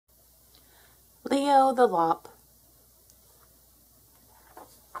Leo the Lop.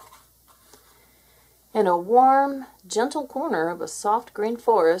 In a warm, gentle corner of a soft green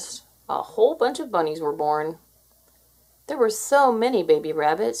forest, a whole bunch of bunnies were born. There were so many baby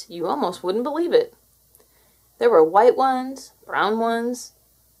rabbits, you almost wouldn't believe it. There were white ones, brown ones,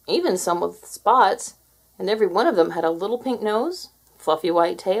 even some with spots, and every one of them had a little pink nose, fluffy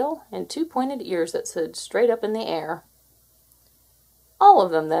white tail, and 2 pointed ears that stood straight up in the air. All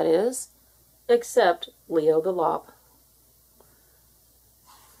of them, that is, except Leo the Lop.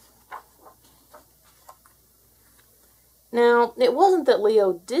 Now, it wasn't that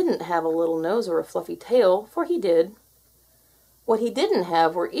Leo didn't have a little nose or a fluffy tail, for he did. What he didn't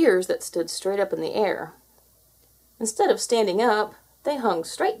have were ears that stood straight up in the air. Instead of standing up, they hung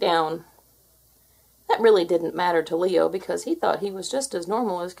straight down. That really didn't matter to Leo because he thought he was just as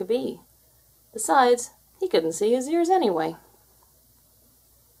normal as could be. Besides, he couldn't see his ears anyway.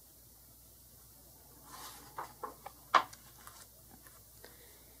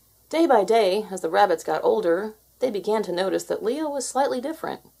 Day by day, as the rabbits got older, they began to notice that Leo was slightly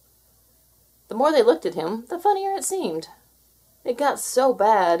different. The more they looked at him, the funnier it seemed. It got so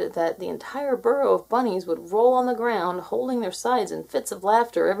bad that the entire burrow of bunnies would roll on the ground, holding their sides in fits of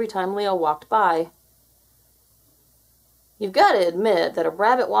laughter every time Leo walked by. You've got to admit that a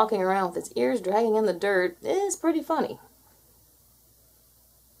rabbit walking around with its ears dragging in the dirt is pretty funny.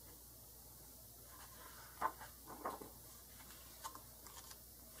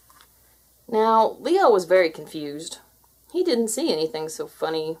 Now, Leo was very confused. He didn't see anything so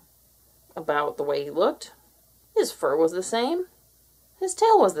funny about the way he looked. His fur was the same. His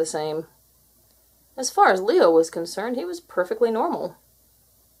tail was the same. As far as Leo was concerned, he was perfectly normal.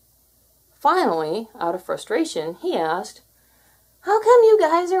 Finally, out of frustration, he asked, "How come you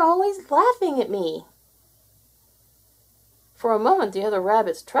guys are always laughing at me?" For a moment, the other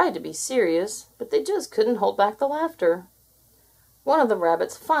rabbits tried to be serious, but they just couldn't hold back the laughter. One of the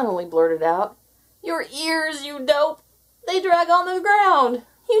rabbits finally blurted out, "Your ears, you dope! They drag on the ground!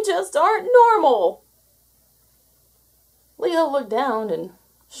 You just aren't normal!" Leo looked down, and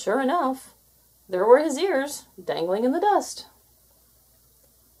sure enough, there were his ears dangling in the dust.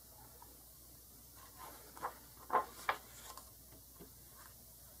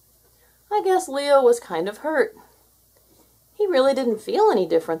 I guess Leo was kind of hurt. He really didn't feel any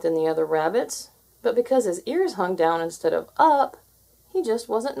different than the other rabbits, but because his ears hung down instead of up, he just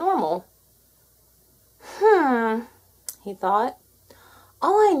wasn't normal. He thought.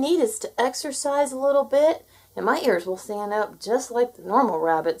 All I need is to exercise a little bit, and my ears will stand up just like the normal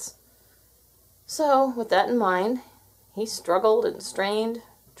rabbits. So, with that in mind, he struggled and strained,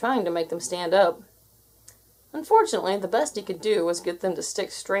 trying to make them stand up. Unfortunately, the best he could do was get them to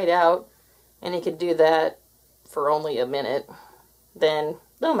stick straight out, and he could do that for only a minute. Then,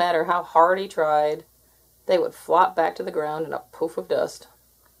 no matter how hard he tried, they would flop back to the ground in a poof of dust.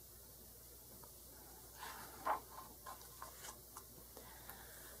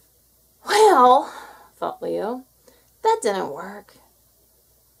 Well, thought Leo, that didn't work.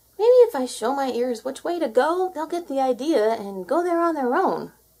 Maybe if I show my ears which way to go, they'll get the idea and go there on their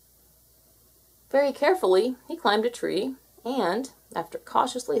own. Very carefully, he climbed a tree, and, after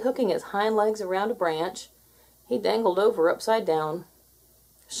cautiously hooking his hind legs around a branch, he dangled over upside down.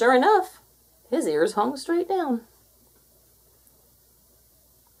 Sure enough, his ears hung straight down.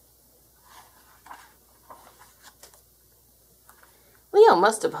 Leo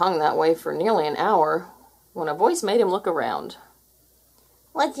must have hung that way for nearly an hour when a voice made him look around.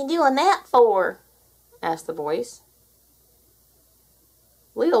 "What you doing that for?" asked the voice.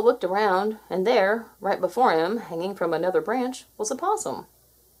 Leo looked around, and there, right before him, hanging from another branch, was a possum.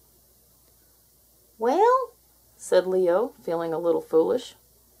 "Well," said Leo, feeling a little foolish,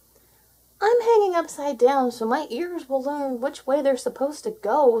 "I'm hanging upside down so my ears will learn which way they're supposed to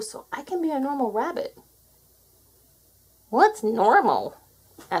go so I can be a normal rabbit." "What's normal?"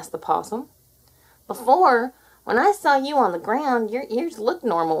 asked the possum. "Before, when I saw you on the ground, your ears looked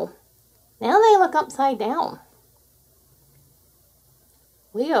normal. Now they look upside down."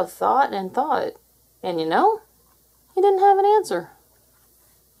 Leo thought and thought, and you know, he didn't have an answer.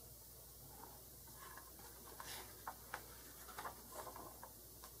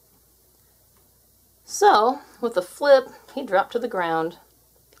 So, with a flip, he dropped to the ground.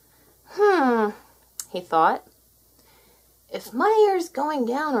 He thought. If my ears going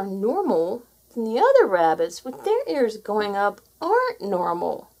down are normal, then the other rabbits with their ears going up aren't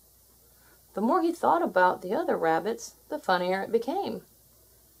normal. The more he thought about the other rabbits, the funnier it became.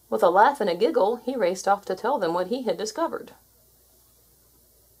 With a laugh and a giggle, he raced off to tell them what he had discovered.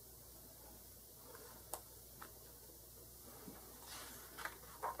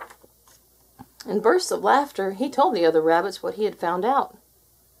 In bursts of laughter, he told the other rabbits what he had found out.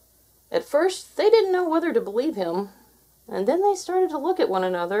 At first, they didn't know whether to believe him, and then they started to look at one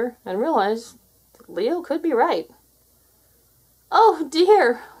another and realized that Leo could be right. "Oh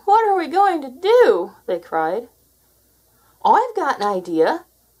dear, what are we going to do?" they cried. "I've got an idea,"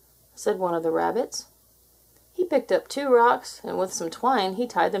 said one of the rabbits. He picked up 2 rocks, and with some twine he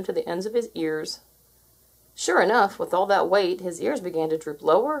tied them to the ends of his ears. Sure enough, with all that weight, his ears began to droop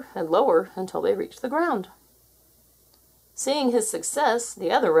lower and lower until they reached the ground. Seeing his success,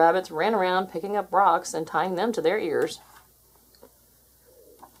 the other rabbits ran around picking up rocks and tying them to their ears.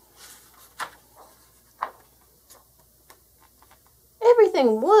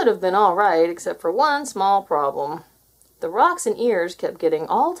 Everything would have been all right except for one small problem. The rocks and ears kept getting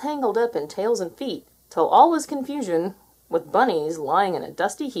all tangled up in tails and feet, till all was confusion, with bunnies lying in a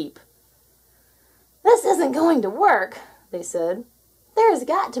dusty heap. "This isn't going to work," they said. "There's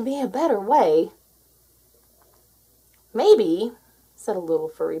got to be a better way." "Maybe," said a little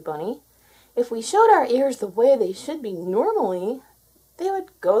furry bunny, "if we showed our ears the way they should be normally, they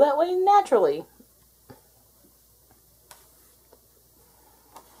would go that way naturally."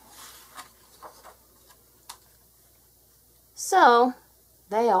 So,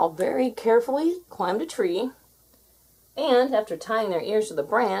 they all very carefully climbed a tree, and after tying their ears to the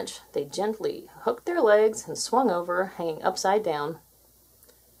branch, they gently hooked their legs and swung over, hanging upside down.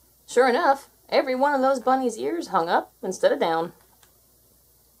 Sure enough, every one of those bunnies' ears hung up instead of down.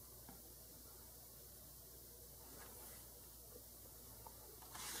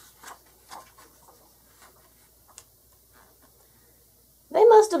 They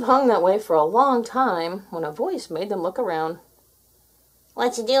must have hung that way for a long time when a voice made them look around.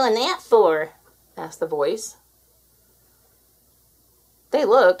 "What you doing that for?" asked the voice. They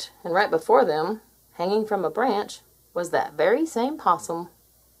looked, and right before them, hanging from a branch, was that very same possum.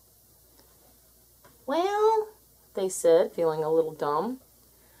 "Well," they said, feeling a little dumb,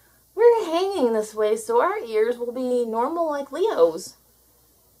 "we're hanging this way so our ears will be normal like Leo's."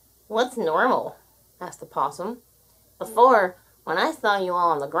 "What's normal?" asked the possum. "Before, when I saw you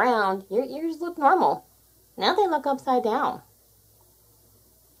all on the ground, your ears looked normal. Now they look upside down."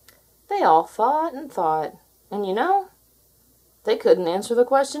 They all thought, and you know, they couldn't answer the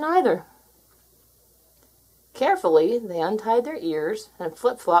question either. Carefully, they untied their ears and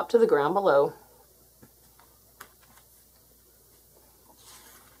flip-flopped to the ground below.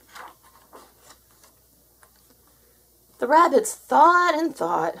 The rabbits thought and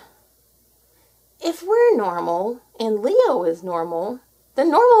thought. If we're normal, and Leo is normal, then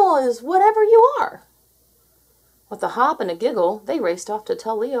normal is whatever you are. With a hop and a giggle, they raced off to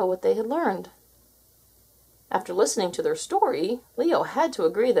tell Leo what they had learned. After listening to their story, Leo had to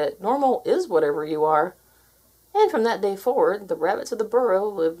agree that normal is whatever you are, and from that day forward, the rabbits of the burrow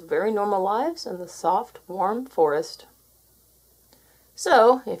lived very normal lives in the soft, warm forest.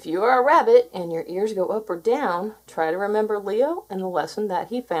 So, if you are a rabbit and your ears go up or down, try to remember Leo and the lesson that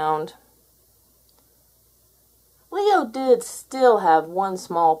he found. Leo did still have one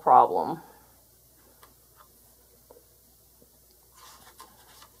small problem.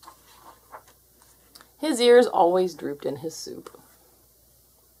 His ears always drooped in his soup.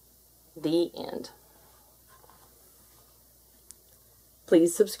 The end.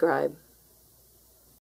 Please subscribe.